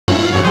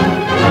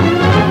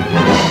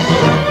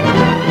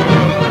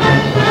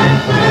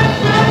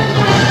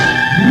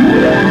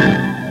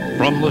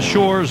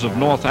shores of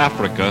North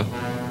Africa,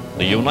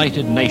 the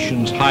United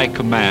Nations High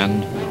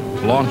Command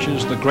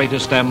launches the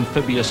greatest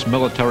amphibious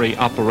military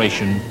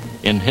operation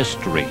in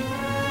history,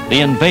 the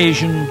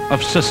invasion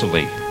of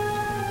Sicily.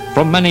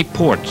 From many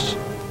ports,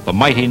 the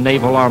mighty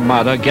naval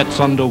armada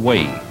gets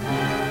underway.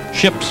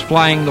 Ships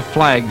flying the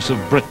flags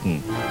of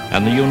Britain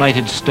and the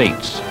United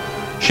States,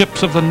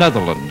 ships of the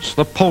Netherlands,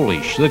 the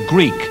Polish, the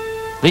Greek,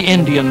 the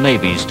Indian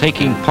navies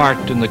taking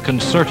part in the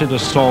concerted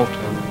assault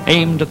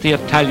aimed at the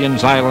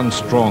Italians' island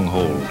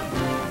stronghold.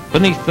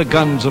 Beneath the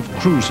guns of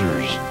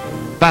cruisers,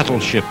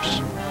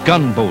 battleships,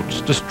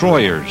 gunboats,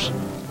 destroyers,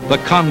 the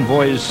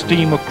convoys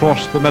steam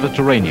across the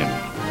Mediterranean.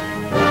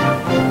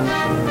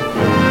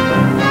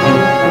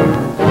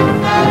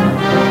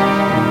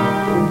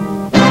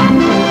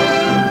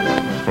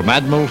 From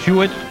Admiral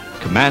Hewitt,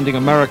 commanding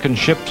American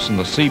ships in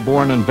the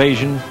seaborne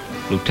invasion,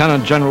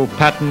 Lieutenant General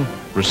Patton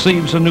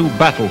receives a new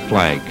battle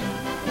flag.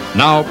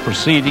 Now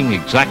proceeding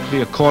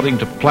exactly according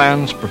to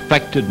plans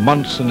perfected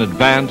months in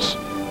advance,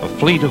 a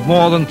fleet of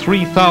more than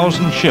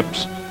 3,000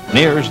 ships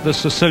nears the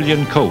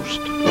Sicilian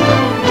coast.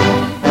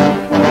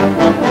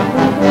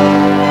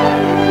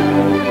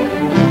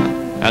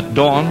 At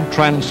dawn,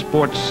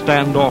 transports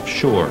stand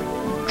offshore,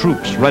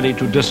 troops ready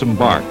to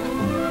disembark.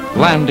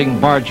 Landing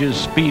barges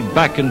speed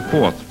back and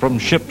forth from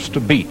ships to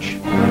beach.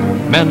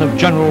 Men of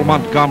General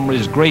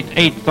Montgomery's great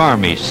 8th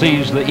Army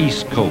seize the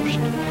East Coast.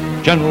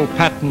 General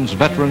Patton's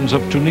veterans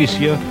of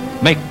Tunisia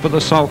make for the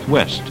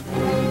southwest.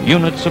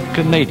 Units of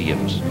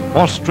Canadians,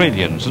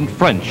 Australians, and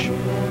French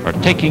are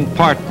taking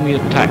part in the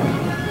attack.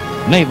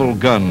 Naval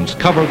guns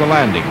cover the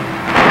landing.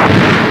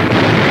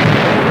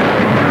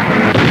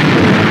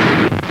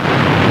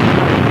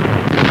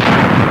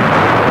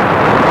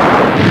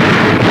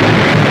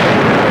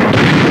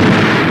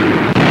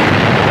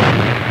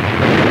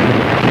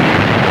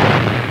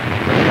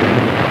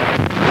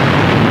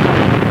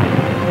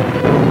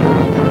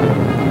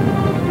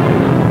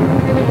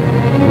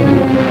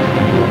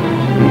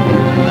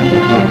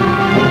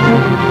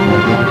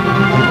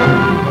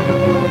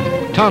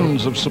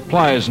 Tons of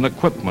supplies and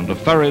equipment are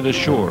ferried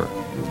ashore.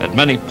 At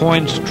many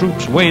points,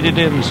 troops waded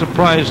in,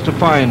 surprised to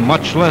find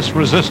much less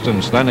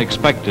resistance than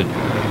expected.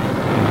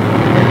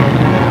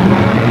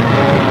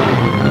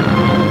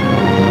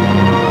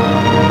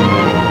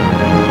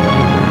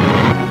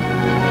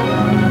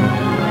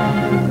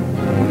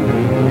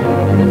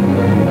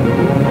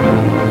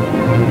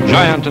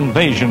 Giant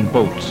invasion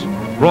boats,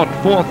 brought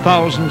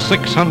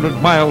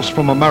 4,600 miles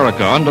from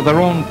America under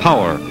their own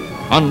power,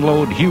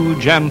 unload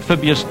huge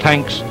amphibious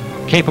tanks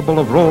capable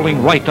of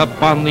rolling right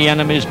up on the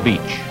enemy's beach.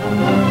 The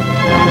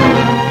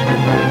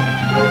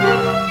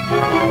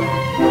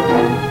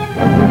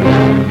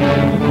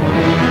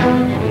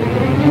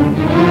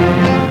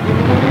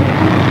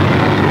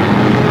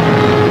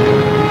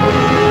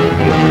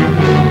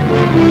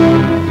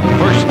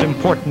first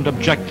important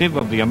objective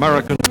of the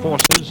American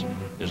forces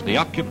is the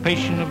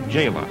occupation of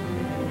Gela.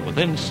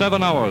 Within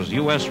 7 hours,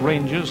 U.S.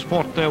 Rangers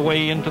fought their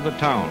way into the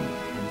town.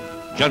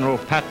 General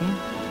Patton,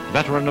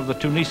 veteran of the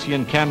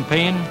Tunisian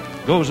campaign,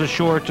 goes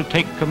ashore to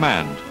take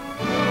command.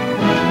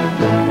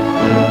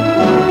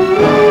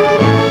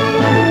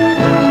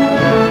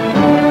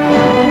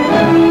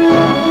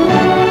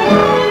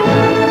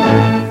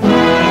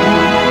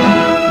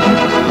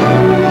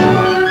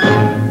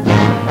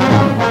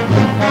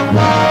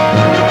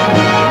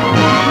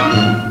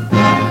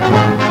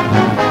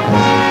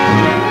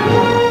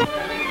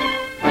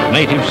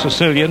 Native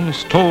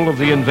Sicilians, told of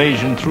the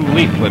invasion through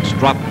leaflets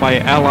dropped by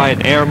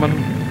Allied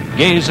airmen,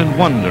 gaze in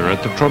wonder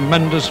at the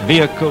tremendous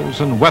vehicles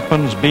and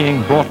weapons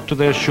being brought to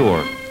their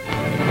shore.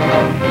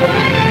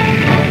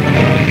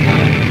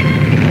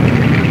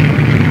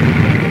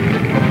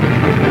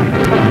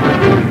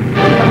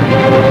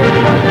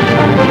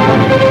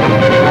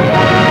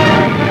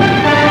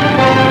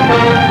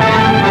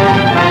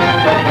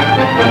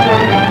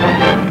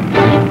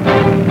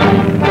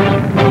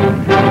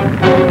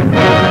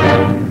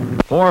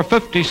 For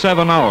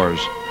 57 hours,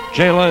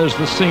 Gela is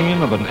the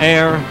scene of an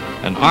air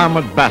and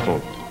armored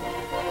battle.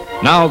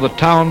 Now the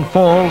town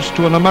falls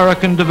to an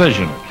American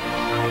division.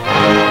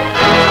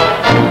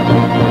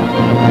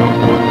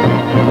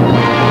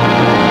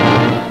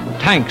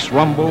 Tanks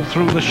rumble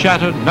through the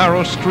shattered,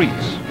 narrow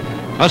streets.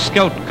 A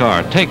scout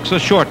car takes a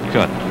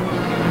shortcut.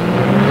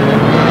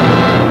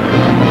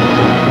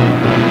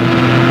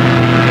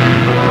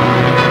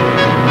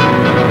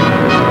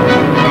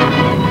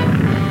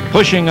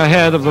 Pushing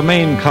ahead of the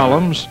main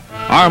columns,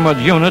 armored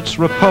units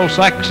repulse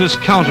Axis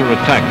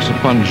counterattacks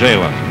upon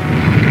Gela.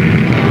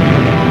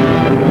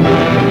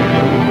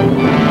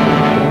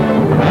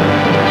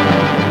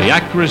 The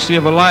accuracy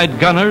of Allied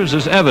gunners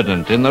is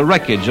evident in the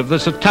wreckage of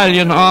this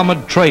Italian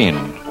armored train.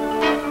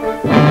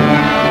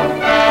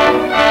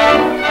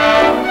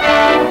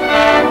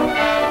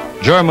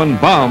 German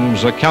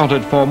bombs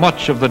accounted for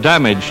much of the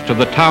damage to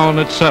the town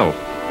itself.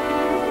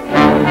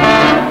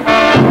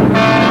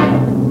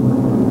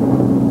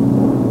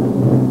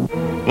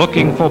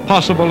 Looking for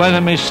possible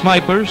enemy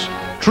snipers,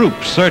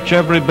 troops search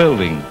every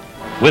building.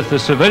 With the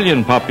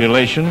civilian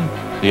population,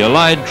 the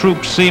Allied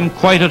troops seem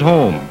quite at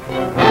home.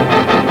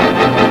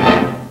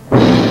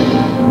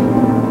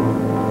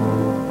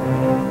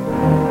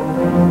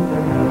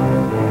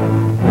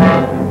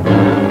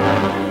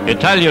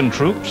 Italian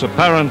troops,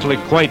 apparently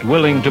quite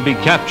willing to be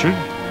captured,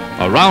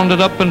 are rounded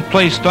up and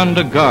placed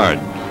under guard.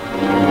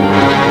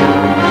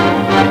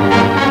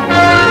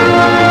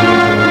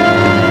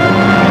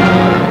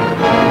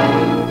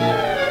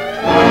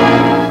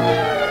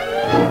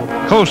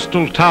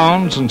 Coastal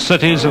towns and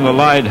cities in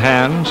Allied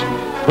hands,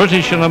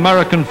 British and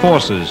American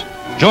forces,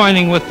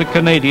 joining with the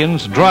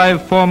Canadians,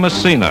 drive for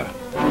Messina.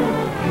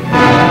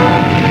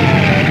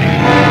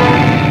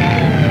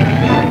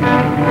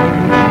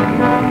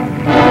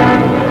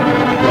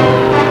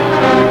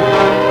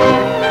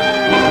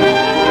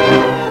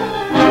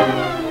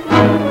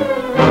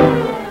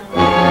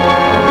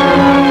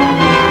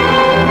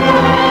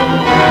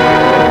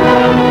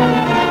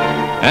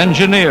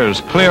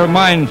 Engineers clear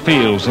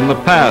minefields in the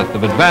path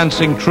of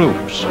advancing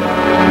troops.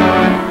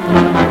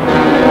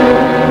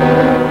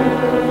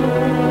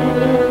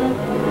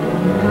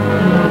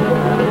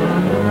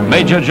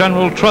 Major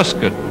General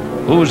Truscott,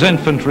 whose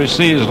infantry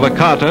sees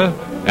Licata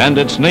and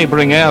its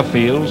neighboring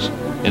airfields,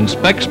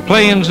 inspects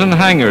planes and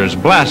hangars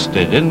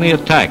blasted in the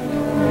attack.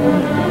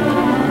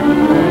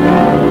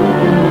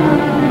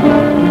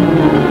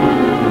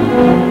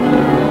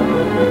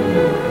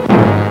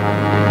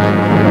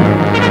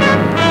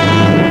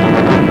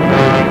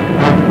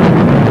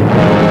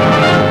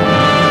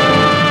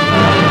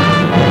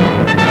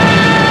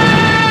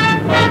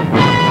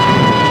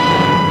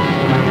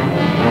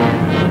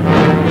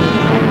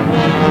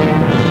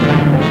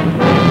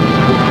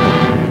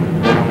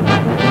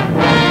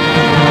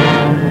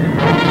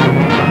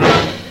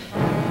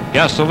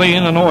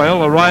 Gasoline and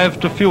oil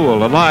arrive to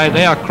fuel Allied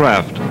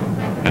aircraft,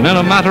 and in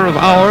a matter of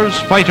hours,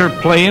 fighter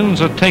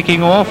planes are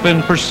taking off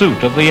in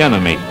pursuit of the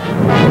enemy.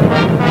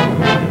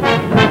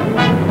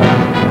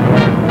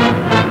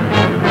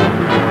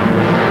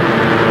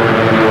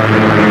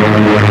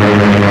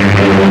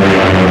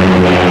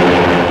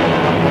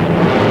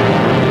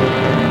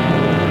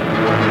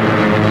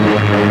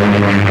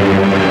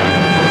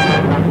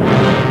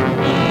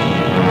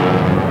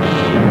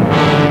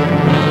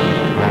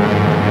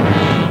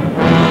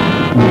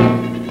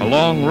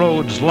 Along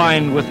roads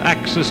lined with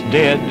Axis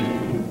dead,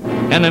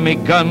 enemy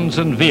guns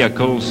and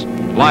vehicles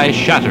lie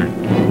shattered.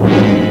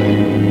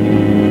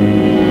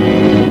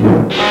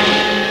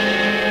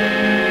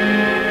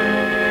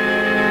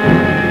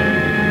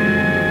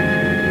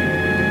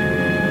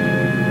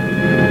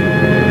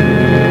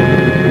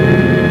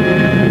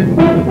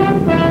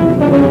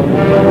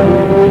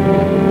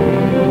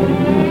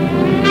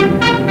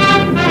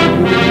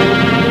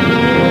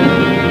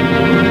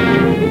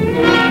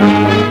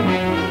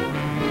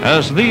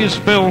 As these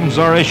films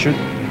are issued,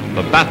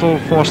 the battle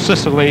for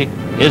Sicily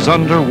is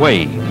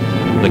underway.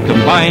 The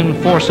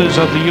combined forces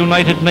of the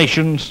United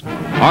Nations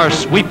are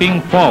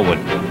sweeping forward.